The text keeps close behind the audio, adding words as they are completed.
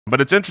But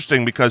it's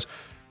interesting because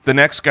the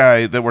next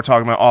guy that we're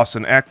talking about,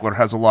 Austin Ekeler,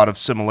 has a lot of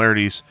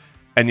similarities,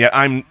 and yet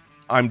I'm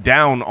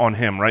down on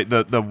him, right?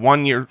 The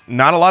 1 year,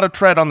 not a lot of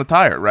tread on the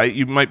tire, right?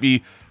 You might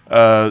be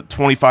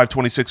 25,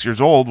 26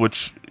 years old,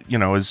 which, you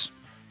know, is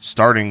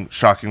starting,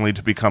 shockingly,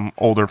 to become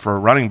older for a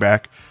running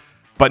back.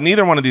 But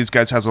neither one of these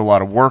guys has a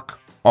lot of work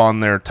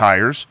on their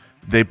tires.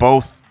 They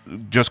both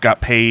just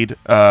got paid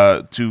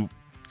to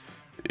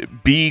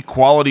be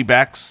quality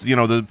backs, you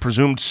know, the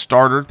presumed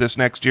starter this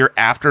next year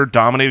after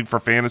dominating for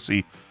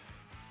fantasy.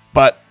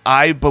 But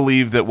I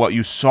believe that what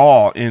you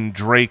saw in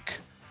Drake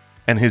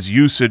and his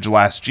usage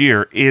last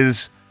year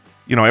is,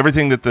 you know,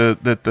 everything that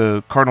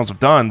the Cardinals have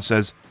done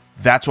says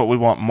that's what we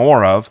want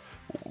more of.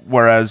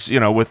 Whereas, you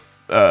know, with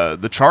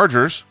the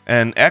Chargers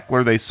and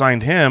Ekeler, they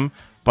signed him,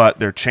 but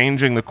they're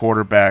changing the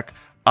quarterback.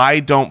 I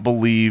don't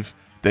believe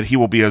that he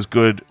will be as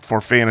good for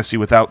fantasy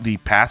without the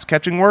pass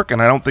catching work,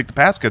 and I don't think the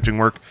pass catching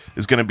work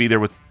is going to be there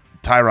with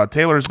Tyrod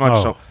Taylor as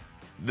much. So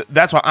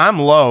that's why I'm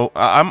low.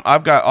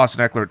 I've got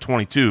Austin Ekeler at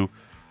 22.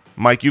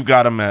 Mike, you've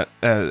got him at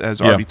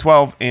as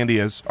RB12. Andy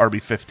as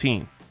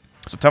RB15.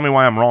 So tell me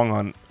why I'm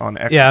wrong on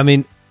Ekeler. Yeah, I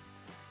mean,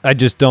 I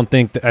just don't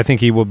think I think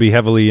he will be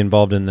heavily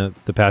involved in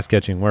the pass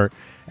catching work.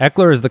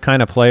 Ekeler is the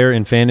kind of player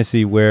in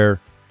fantasy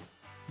where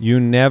you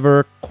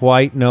never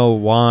quite know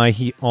why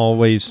he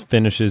always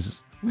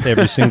finishes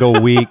every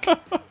single week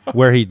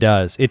where he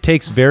does. It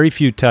takes very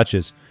few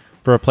touches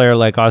for a player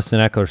like Austin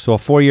Ekeler. So a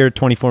 4-year,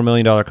 $24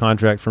 million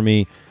contract for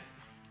me,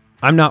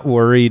 I'm not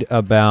worried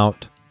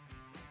about,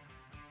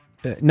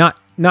 not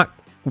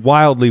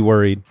wildly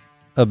worried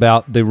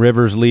about the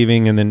Rivers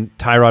leaving and then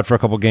Tyrod for a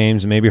couple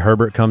games and maybe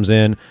Herbert comes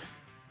in.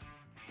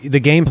 The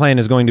game plan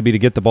is going to be to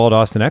get the ball to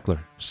Austin Ekeler.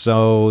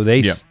 So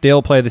they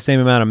still play the same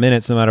amount of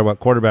minutes no matter what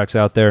quarterback's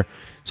out there.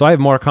 So I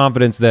have more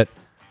confidence that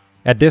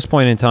at this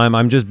point in time,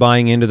 I'm just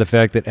buying into the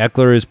fact that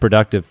Ekeler is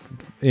productive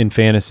in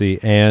fantasy,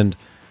 and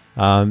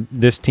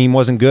this team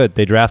wasn't good.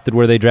 They drafted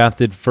where they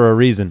drafted for a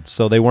reason.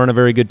 So they weren't a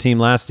very good team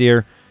last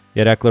year,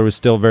 yet Ekeler was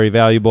still very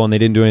valuable, and they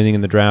didn't do anything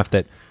in the draft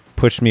that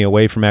pushed me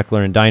away from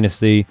Ekeler in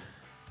Dynasty.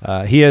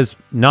 He is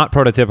not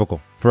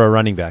prototypical for a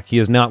running back. He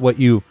is not what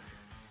you...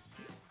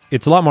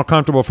 It's a lot more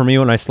comfortable for me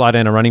when I slot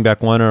in a running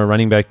back 1 or a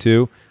running back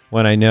 2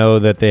 when I know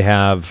that they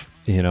have,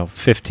 you know,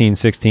 15,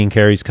 16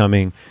 carries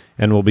coming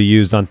and will be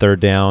used on third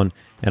down,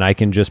 and I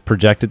can just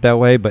project it that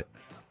way. But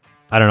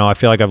I don't know. I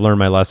feel like I've learned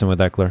my lesson with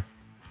Ekeler.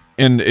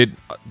 And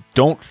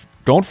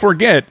don't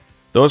forget,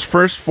 those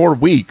first 4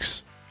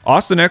 weeks,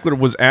 Austin Ekeler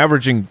was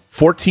averaging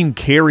 14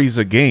 carries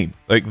a game.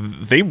 Like,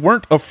 they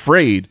weren't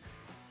afraid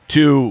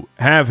to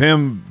have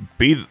him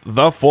be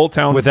the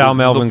full-time... Without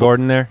Melvin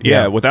Gordon there?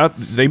 Yeah, without...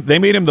 They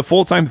made him the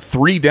full-time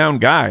 3-down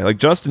guy. Like,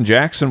 Justin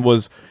Jackson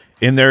was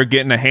in there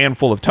getting a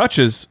handful of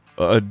touches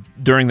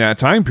during that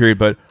time period,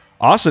 but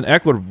Austin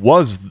Ekeler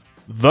was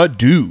the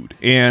dude.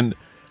 And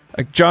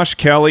like Josh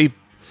Kelly,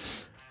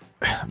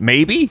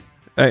 maybe.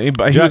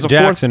 But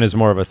Jackson is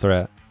more of a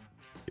threat.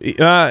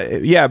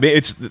 Yeah,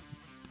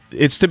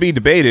 it's to be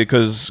debated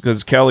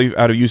because Kelly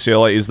out of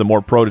UCLA is the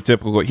more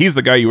prototypical. He's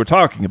the guy you were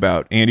talking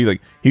about, Andy.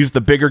 Like, he's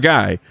the bigger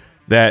guy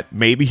that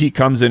maybe he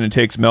comes in and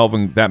takes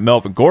that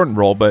Melvin Gordon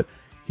role, but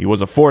he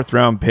was a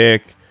 4th-round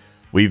pick.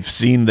 We've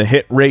seen the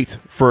hit rate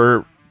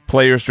for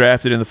players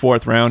drafted in the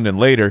 4th round and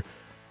later.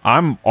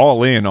 I'm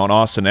all in on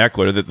Austin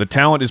Ekeler. That the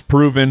talent is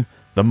proven,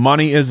 the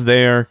money is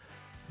there,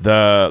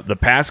 the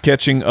pass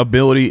catching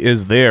ability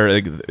is there.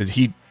 Like,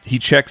 he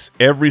checks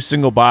every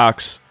single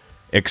box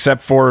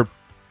except for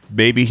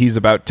maybe he's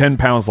about 10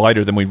 pounds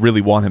lighter than we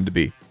really want him to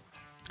be.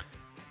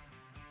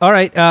 All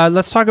right,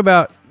 let's talk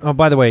about. Oh,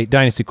 by the way,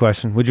 dynasty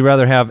question: would you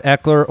rather have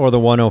Ekeler or the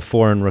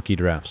 104 in rookie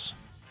drafts?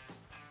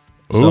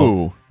 Ooh,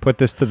 so, put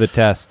this to the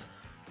test.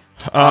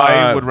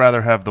 I would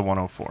rather have the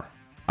 104.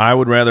 I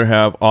would rather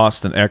have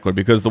Austin Ekeler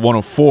because the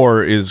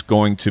 104 is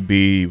going to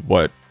be,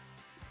 what,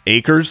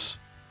 Akers?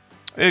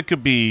 It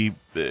could be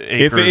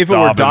Akers, if it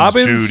were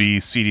Dobbins, Judy,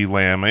 CeeDee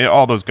Lamb.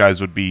 All those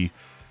guys would be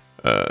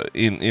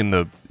in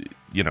the,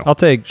 you know. I'll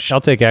take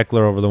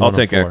Ekeler over the 104. I'll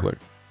take Ekeler.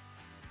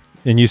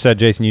 And you said,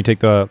 Jason, you take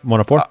the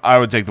 104? I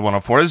would take the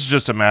 104. It's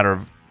just a matter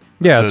of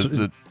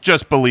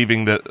just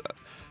believing that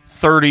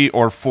 30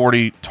 or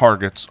 40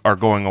 targets are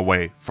going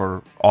away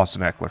for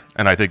Austin Ekeler.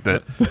 And I think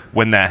that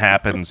when that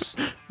happens...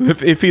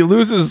 If he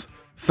loses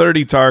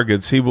 30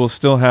 targets, he will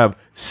still have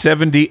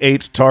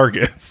 78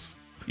 targets.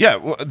 Yeah,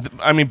 well,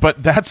 I mean,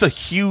 but that's a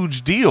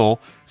huge deal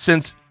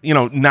since, you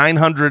know,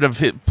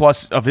 900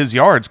 plus of his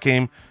yards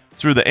came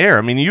through the air.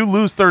 I mean, you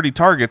lose 30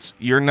 targets,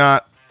 you're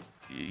not,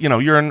 you know,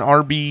 you're an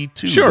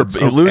RB2. Sure,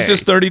 he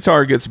loses 30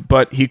 targets,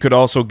 but he could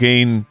also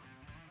gain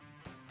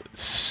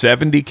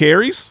 70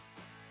 carries.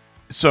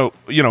 So,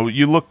 you know,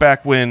 you look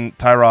back when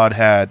Tyrod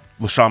had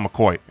LaShawn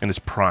McCoy in his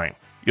prime,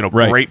 you know,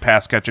 great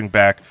pass catching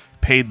back,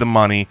 paid the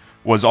money,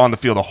 was on the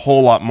field a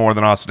whole lot more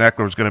than Austin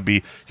Ekeler was going to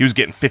be. He was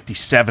getting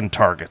 57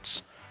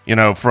 targets, you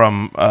know,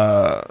 from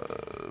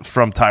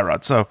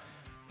Tyrod. So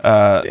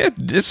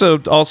it's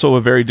also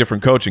a very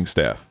different coaching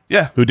staff.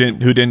 Yeah, who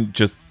didn't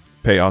just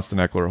pay Austin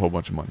Ekeler a whole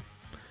bunch of money.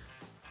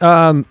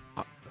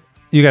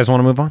 You guys want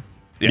to move on?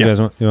 Yeah. You guys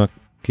want?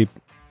 keep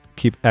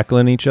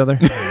eckling each other.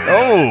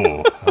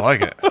 Oh, I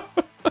like it.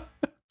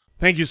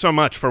 Thank you so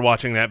much for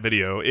watching that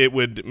video. It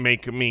would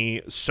make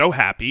me so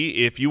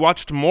happy if you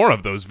watched more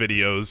of those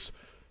videos.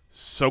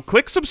 So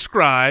click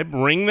subscribe,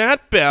 ring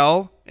that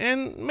bell,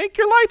 and make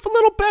your life a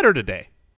little better today.